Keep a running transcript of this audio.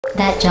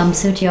That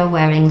jumpsuit you're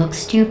wearing looks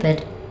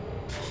stupid.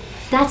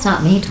 That's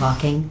not me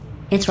talking.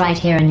 It's right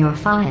here in your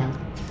file.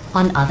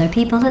 On other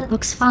people it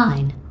looks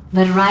fine.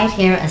 But right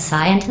here a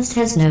scientist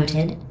has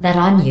noted that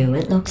on you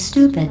it looks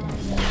stupid.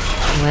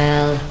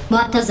 Well,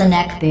 what does a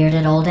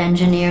neck-bearded old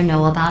engineer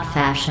know about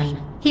fashion?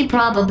 He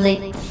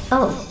probably...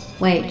 Oh,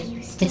 wait,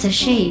 it's a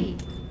she.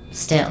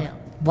 Still,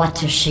 what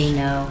does she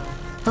know?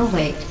 Oh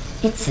wait,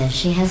 it says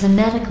she has a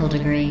medical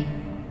degree.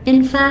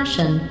 In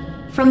fashion.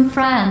 From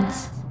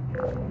France.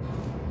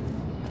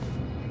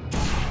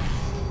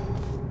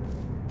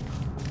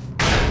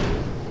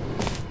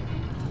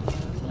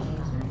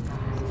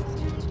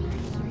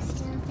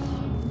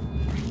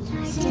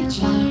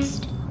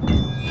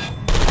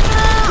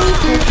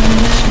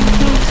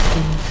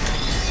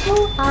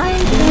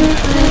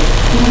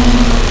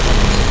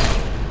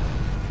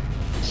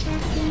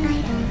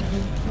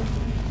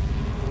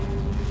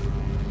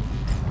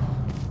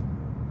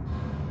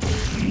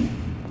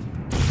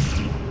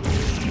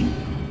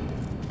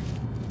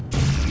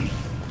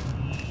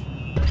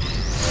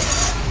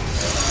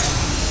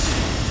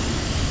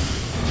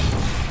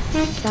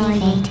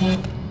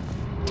 Activated.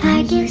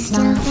 Target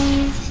still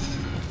there.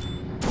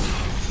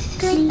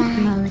 Goodbye.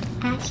 Mode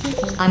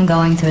activated. I'm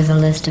going through the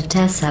list of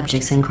test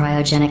subjects in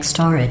cryogenic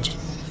storage.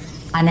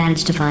 I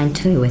managed to find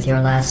 2 with your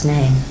last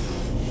name.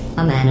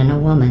 A man and a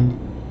woman.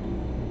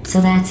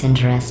 So that's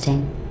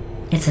interesting.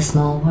 It's a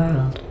small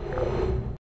world.